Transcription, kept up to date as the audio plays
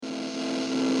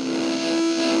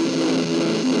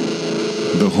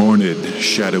The horned,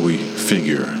 shadowy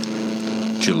figure,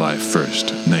 July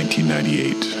 1st,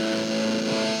 1998.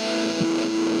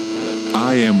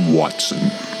 I am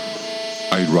Watson.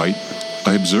 I write,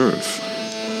 I observe.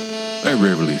 I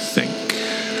rarely think.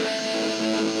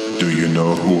 Do you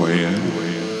know who I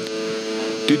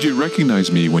am? Did you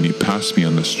recognize me when you passed me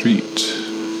on the street?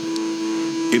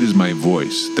 It is my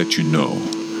voice that you know,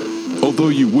 although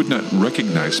you would not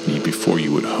recognize me before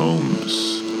you would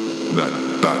Holmes.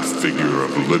 That figure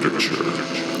of literature.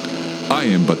 I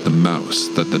am but the mouse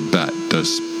that the bat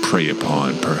does prey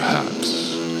upon,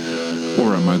 perhaps.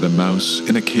 Or am I the mouse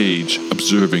in a cage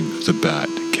observing the bat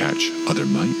catch other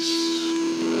mice?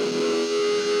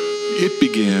 It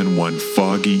began one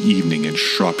foggy evening in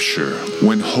Shropshire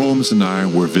when Holmes and I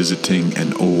were visiting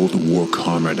an old war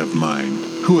comrade of mine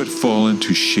who had fallen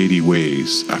to shady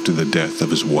ways after the death of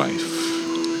his wife.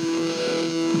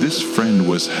 This friend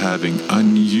was having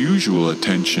unusual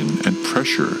attention and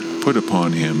pressure put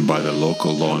upon him by the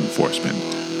local law enforcement,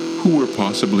 who were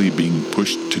possibly being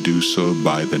pushed to do so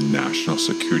by the national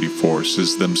security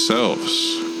forces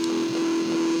themselves.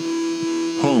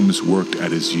 Holmes worked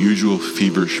at his usual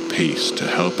feverish pace to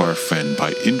help our friend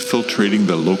by infiltrating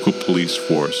the local police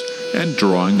force and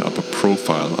drawing up a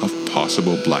profile of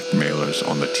possible blackmailers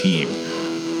on the team,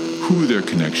 who their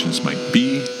connections might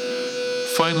be,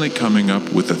 finally coming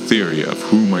up with a theory of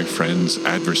who my friend's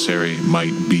adversary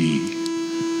might be.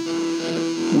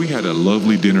 We had a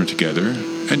lovely dinner together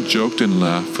and joked and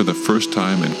laughed for the first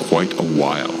time in quite a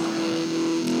while.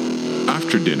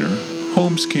 After dinner,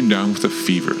 Holmes came down with a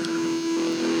fever.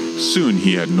 Soon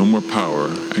he had no more power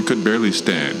and could barely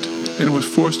stand, and was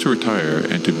forced to retire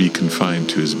and to be confined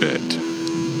to his bed.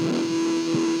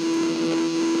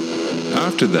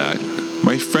 After that,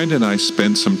 my friend and I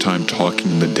spent some time talking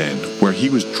in the den, where he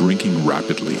was drinking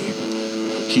rapidly.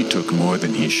 He took more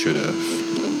than he should have.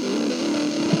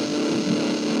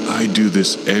 I do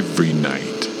this every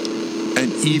night,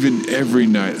 and even every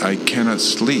night I cannot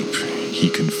sleep, he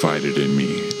confided in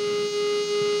me.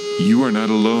 You are not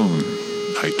alone,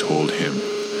 I told him,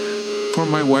 for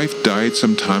my wife died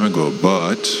some time ago,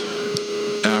 but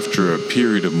after a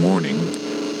period of mourning,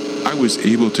 I was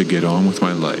able to get on with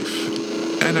my life,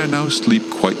 and I now sleep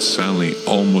quite soundly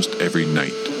almost every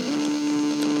night.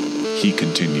 He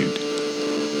continued,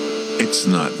 It's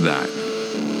not that.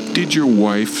 Did your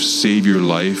wife save your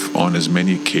life on as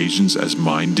many occasions as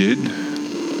mine did?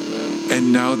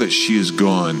 And now that she is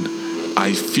gone,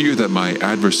 I fear that my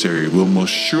adversary will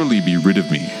most surely be rid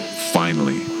of me,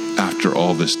 finally, after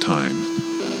all this time.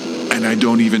 And I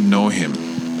don't even know him.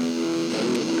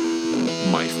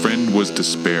 My friend was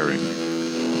despairing.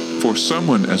 For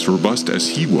someone as robust as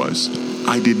he was,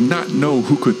 I did not know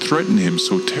who could threaten him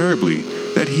so terribly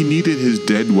that he needed his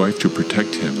dead wife to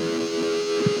protect him.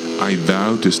 I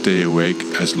vowed to stay awake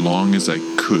as long as I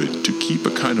could to keep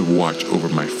a kind of watch over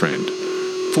my friend,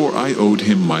 for I owed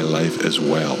him my life as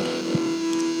well.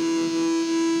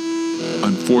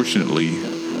 Unfortunately,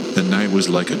 the night was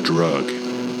like a drug,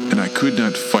 and I could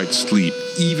not fight sleep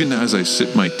even as I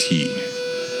sipped my tea.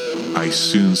 I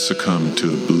soon succumbed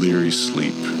to a bleary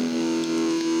sleep.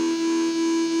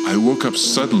 I woke up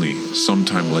suddenly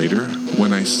sometime later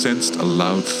when I sensed a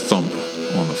loud thump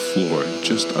on the floor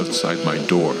just outside my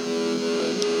door.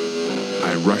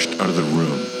 I rushed out of the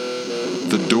room.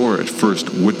 The door at first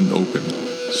wouldn't open,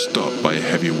 stopped by a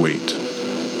heavy weight,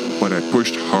 but I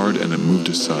pushed hard and it moved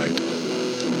aside.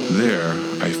 There,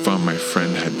 I found my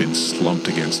friend had been slumped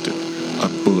against it, a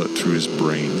bullet through his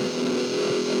brain.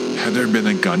 Had there been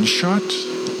a gunshot?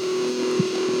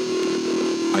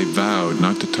 I vowed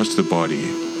not to touch the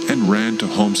body and ran to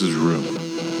Holmes's room.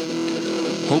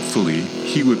 Hopefully,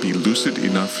 he would be lucid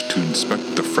enough to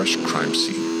inspect the fresh crime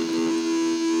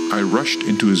scene. I rushed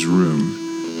into his room,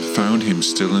 found him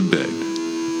still in bed.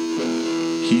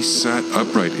 He sat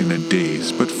upright in a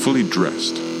daze, but fully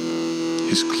dressed.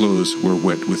 His clothes were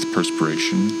wet with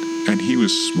perspiration, and he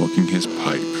was smoking his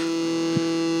pipe.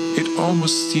 It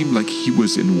almost seemed like he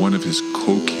was in one of his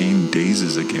cocaine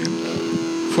dazes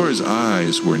again, for his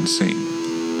eyes were insane.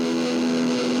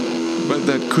 But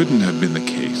that couldn't have been the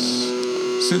case,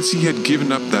 since he had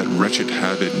given up that wretched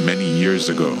habit many years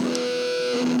ago.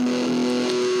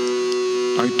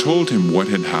 I told him what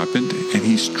had happened, and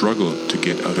he struggled to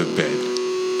get out of bed.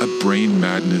 A brain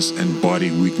madness and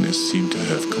body weakness seemed to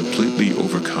have completely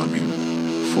overcome him,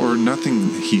 for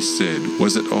nothing he said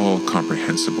was at all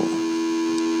comprehensible.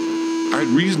 I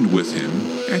reasoned with him,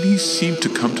 and he seemed to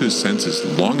come to his senses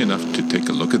long enough to take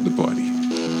a look at the body.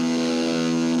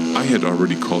 I had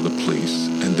already called the police,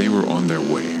 and they were on their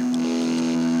way.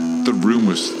 The room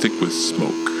was thick with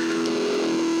smoke.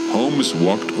 Holmes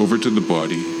walked over to the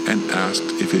body and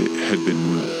asked if it had been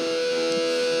moved.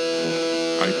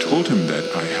 I told him that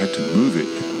I had to move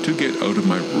it to get out of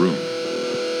my room.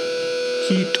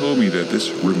 He told me that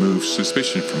this removed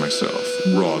suspicion from myself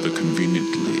rather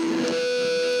conveniently.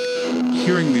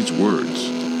 Hearing these words,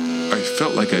 I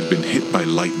felt like I'd been hit by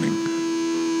lightning.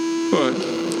 But,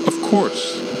 of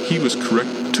course, he was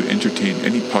correct to entertain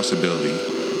any possibility,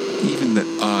 even that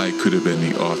I could have been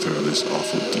the author of this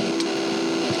awful deed.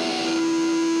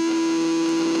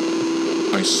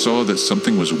 I saw that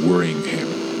something was worrying him.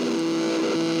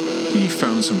 He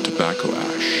found some tobacco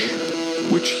ash,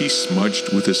 which he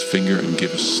smudged with his finger and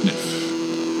gave a sniff.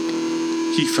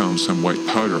 He found some white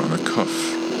powder on a cuff,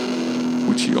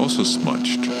 which he also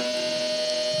smudged.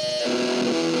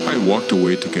 I walked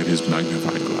away to get his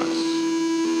magnifying glass,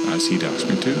 as he'd asked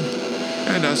me to,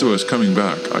 and as I was coming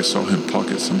back, I saw him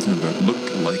pocket something that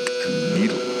looked like a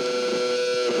needle.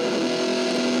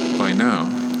 By now,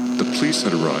 the police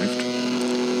had arrived,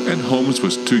 and Holmes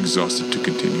was too exhausted to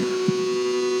continue.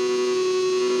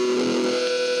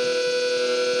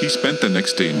 He spent the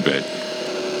next day in bed.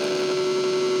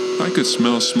 I could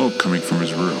smell smoke coming from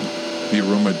his room, the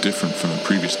aroma different from the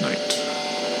previous night.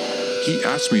 He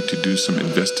asked me to do some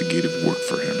investigative work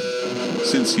for him,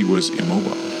 since he was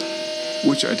immobile,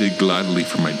 which I did gladly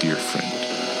for my dear friend.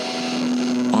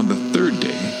 On the third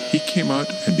day, he came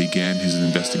out and began his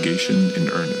investigation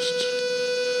in earnest.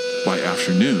 By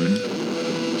afternoon,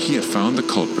 he had found the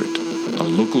culprit, a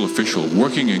local official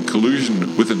working in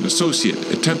collusion with an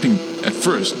associate, attempting at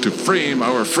first to frame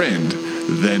our friend,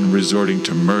 then resorting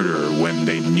to murder when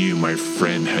they knew my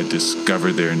friend had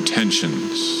discovered their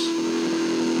intentions.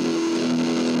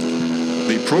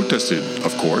 They protested,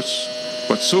 of course,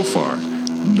 but so far,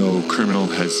 no criminal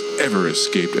has ever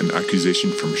escaped an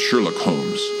accusation from Sherlock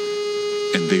Holmes,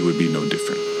 and they would be no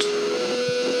different.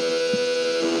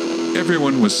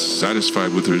 Everyone was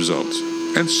satisfied with the result,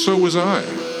 and so was I,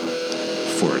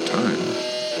 for a time.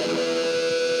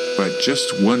 But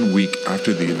just 1 week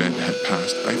after the event had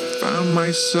passed, I found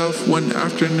myself one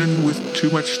afternoon with too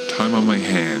much time on my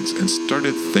hands and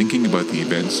started thinking about the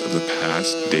events of the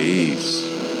past days.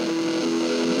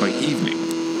 By evening,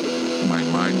 my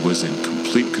mind was in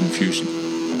complete confusion.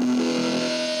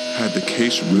 Had the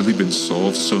case really been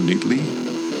solved so neatly,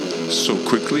 so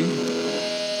quickly?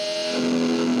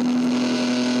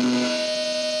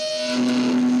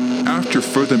 After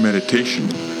further meditation,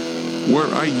 where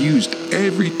I used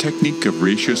every technique of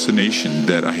ratiocination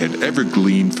that I had ever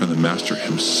gleaned from the master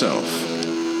himself,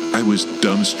 I was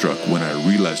dumbstruck when I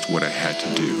realized what I had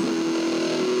to do.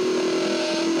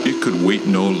 It could wait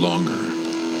no longer.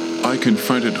 I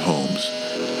confronted Holmes,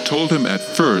 told him at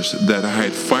first that I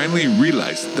had finally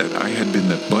realized that I had been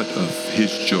the butt of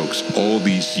his jokes all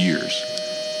these years,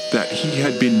 that he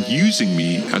had been using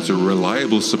me as a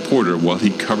reliable supporter while he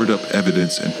covered up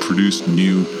evidence and produced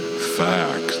new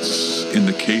facts in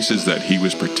the cases that he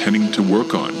was pretending to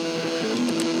work on.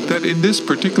 That in this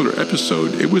particular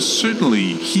episode, it was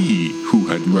certainly he who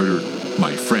had murdered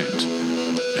my friend,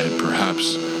 and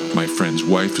perhaps my friend's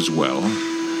wife as well.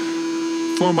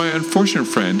 For my unfortunate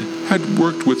friend had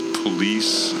worked with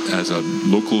police as a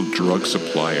local drug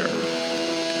supplier,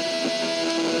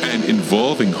 and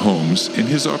involving Holmes in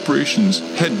his operations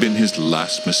had been his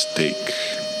last mistake.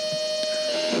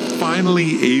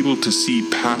 Finally able to see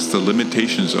past the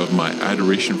limitations of my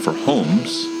adoration for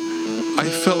Holmes, I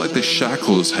felt like the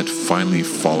shackles had finally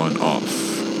fallen off.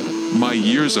 My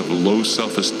years of low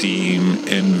self-esteem,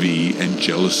 envy, and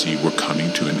jealousy were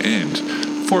coming to an end,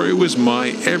 for it was my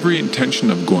every intention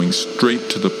of going straight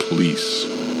to the police.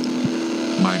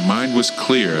 My mind was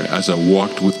clear as I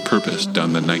walked with purpose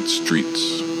down the night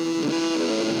streets.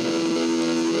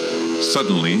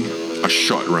 Suddenly, a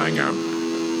shot rang out.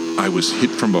 I was hit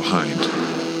from behind.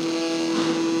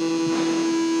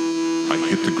 I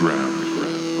hit the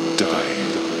ground, dying.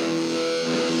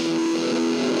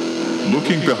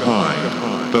 Looking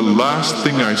behind, the last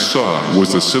thing I saw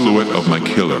was the silhouette of my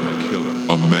killer,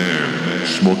 a man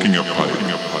smoking a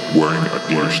pipe, wearing a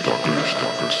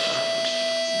deerstalker.